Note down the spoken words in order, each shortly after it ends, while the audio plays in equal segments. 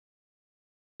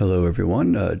Hello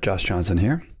everyone, Josh Johnson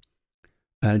here.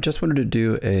 And I just wanted to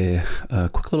do a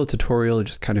quick little tutorial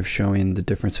just kind of showing the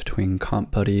difference between comp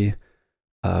buddy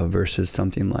versus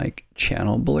something like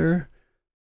channel blur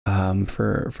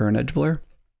for an edge blur.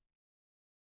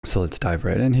 So let's dive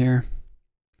right in here.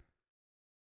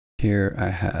 Here I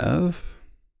have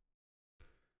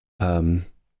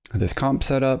this comp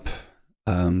setup,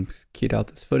 keyed out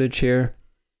this footage here.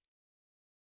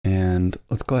 And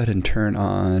let's go ahead and turn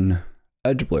on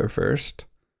edge blur first.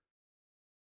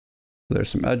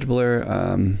 There's some edge blur.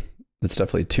 It's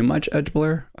definitely too much edge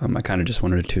blur. I kind of just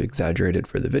wanted to exaggerate it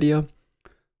for the video.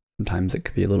 Sometimes it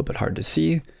could be a little bit hard to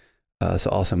see. So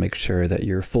also make sure that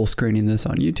you're full screening this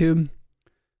on YouTube.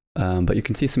 But you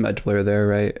can see some edge blur there,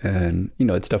 right? And you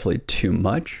know, it's definitely too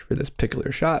much for this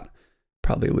particular shot.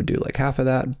 Probably would do like half of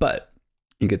that, but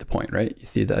you get the point, right? You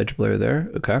see the edge blur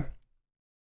there, okay?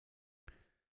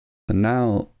 So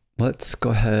now let's go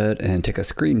ahead and take a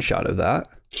screenshot of that.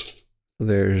 So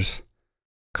there's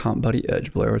comp buddy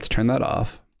edge blur. Let's turn that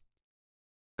off.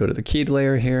 Go to the keyed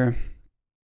layer here.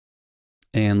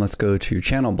 And let's go to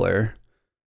channel blur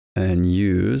and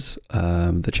use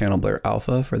the channel blur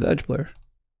alpha for the edge blur.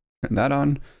 Turn that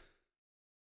on.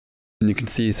 And you can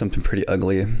see something pretty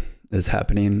ugly is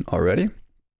happening already.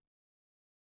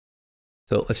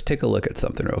 So let's take a look at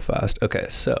something real fast. Okay,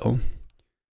 so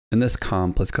in this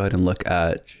comp, let's go ahead and look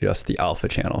at just the alpha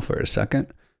channel for a second.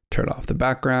 Turn off the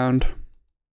background.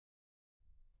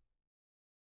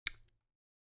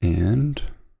 And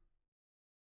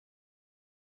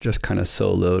just kind of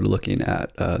soloed looking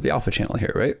at the alpha channel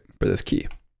here, right? For this key.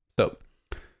 So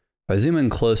if I zoom in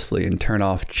closely and turn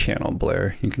off channel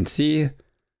blur, you can see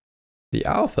the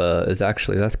alpha is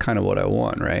actually, that's kind of what I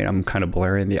want, right? I'm kind of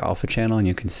blurring the alpha channel and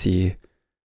you can see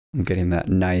I'm getting that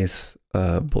nice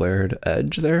blurred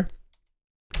edge there.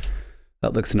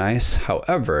 That looks nice.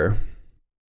 However,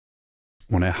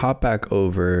 when I hop back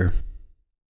over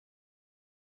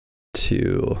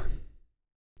to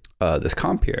this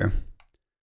comp here,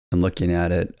 I'm looking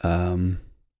at it through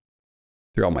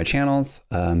all my channels,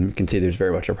 you can see there's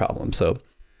very much a problem. So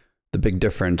the big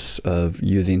difference of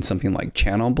using something like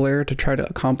channel blur to try to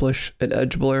accomplish an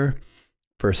edge blur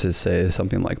versus say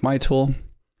something like my tool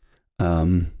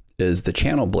is the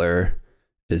channel blur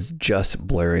is just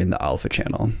blurring the alpha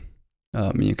channel.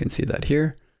 You can see that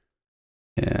here.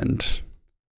 And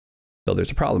so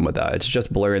there's a problem with that. It's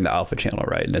just blurring the alpha channel,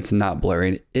 right? And it's not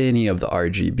blurring any of the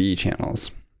RGB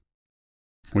channels,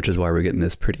 which is why we're getting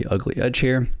this pretty ugly edge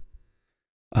here.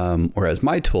 Whereas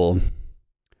my tool,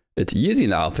 it's using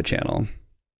the alpha channel,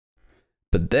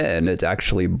 but then it's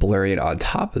actually blurring on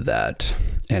top of that,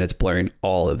 and it's blurring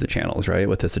all of the channels, right?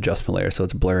 With this adjustment layer. So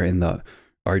it's blurring the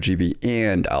RGB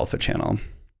and alpha channel,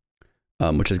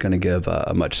 which is going to give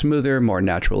a much smoother, more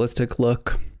naturalistic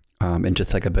look, and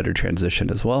just like a better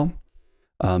transition as well.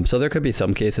 So there could be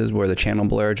some cases where the channel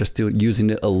blur, just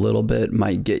using it a little bit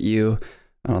might get you.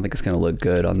 I don't think it's going to look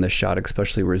good on this shot,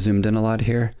 especially we're zoomed in a lot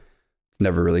here. It's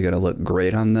never really going to look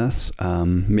great on this.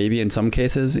 Maybe in some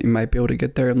cases you might be able to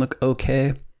get there and look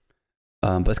okay.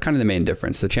 But it's kind of the main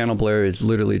difference. The channel blur is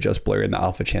literally just blurring the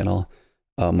alpha channel,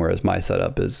 whereas my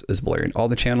setup is blurring all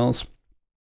the channels.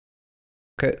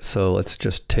 Okay, so let's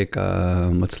just take,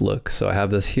 let's look. So I have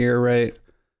this here, right?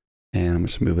 And I'm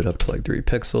just move it up to like 3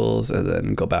 pixels and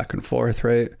then go back and forth,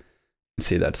 right? You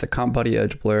see that's the comp buddy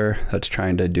edge blur. That's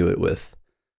trying to do it with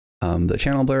the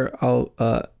channel blur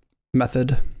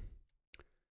method.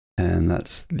 And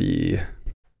that's the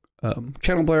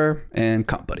channel blur and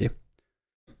comp buddy.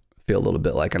 Feel a little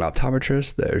bit like an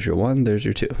optometrist. There's your 1, there's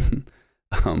your 2.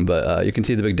 But you can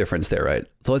see the big difference there, right?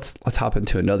 So let's hop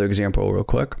into another example real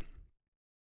quick.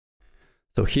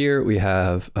 So here we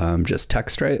have just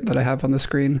text, right, that I have on the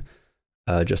screen.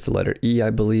 Just the letter E, I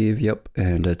believe. Yep.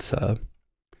 And it's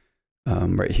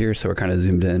right here. So we're kind of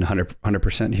zoomed in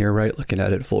 100% here, right? Looking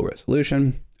at it full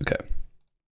resolution. Okay.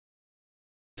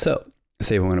 So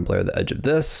say we want to blur the edge of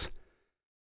this.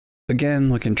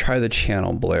 Again, we can try the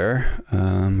channel blur.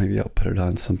 Maybe I'll put it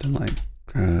on something like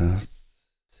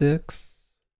 6.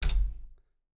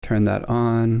 Turn that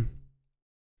on.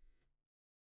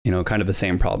 You know, kind of the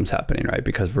same problems happening, right?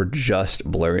 Because we're just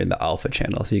blurring the alpha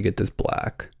channel. So you get this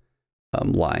black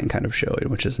line kind of showing,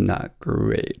 which is not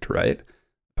great, right?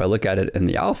 If I look at it in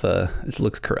the alpha, it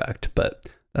looks correct, but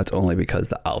that's only because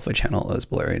the alpha channel is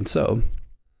blurring. So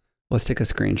let's take a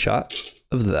screenshot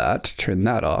of that, turn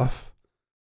that off,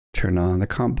 turn on the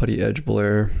comp buddy edge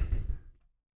blur.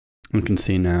 You can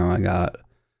see now I got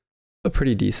a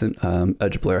pretty decent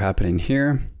edge blur happening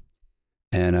here.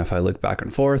 And if I look back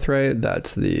and forth, right,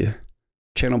 that's the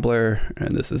channel blur,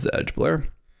 and this is the edge blur.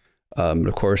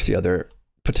 Of course, the other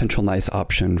potential nice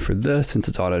option for this, since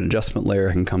it's on an adjustment layer,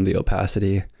 I can come to the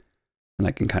opacity and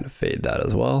I can kind of fade that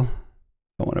as well.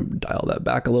 I want to dial that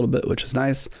back a little bit, which is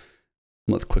nice.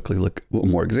 Let's quickly look at one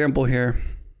more example here.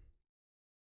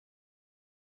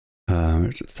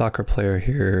 There's a soccer player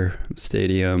here,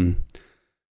 stadium.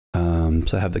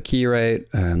 So I have the key right,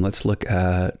 and let's look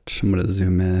at, I'm going to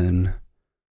zoom in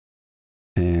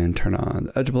and turn on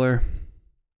the edge blur.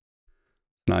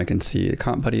 Now I can see the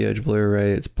comp buddy edge blur, right?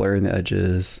 It's blurring the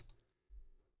edges.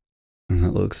 And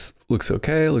that looks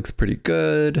okay, looks pretty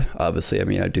good. Obviously, I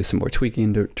mean, I'd do some more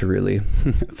tweaking to really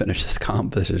finish this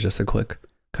comp. This is just a quick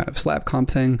kind of slap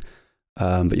comp thing.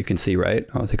 But you can see, right?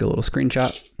 I'll take a little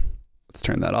screenshot. Let's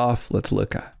turn that off. Let's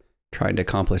look at trying to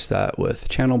accomplish that with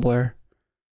channel blur.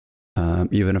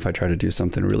 Even if I try to do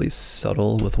something really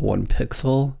subtle with 1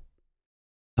 pixel,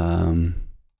 you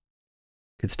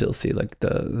could still see like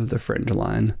the fringe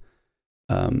line.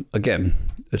 Again,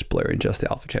 it's blurring just the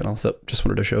alpha channel. So just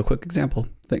wanted to show a quick example.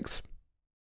 Thanks.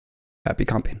 Happy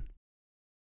comping.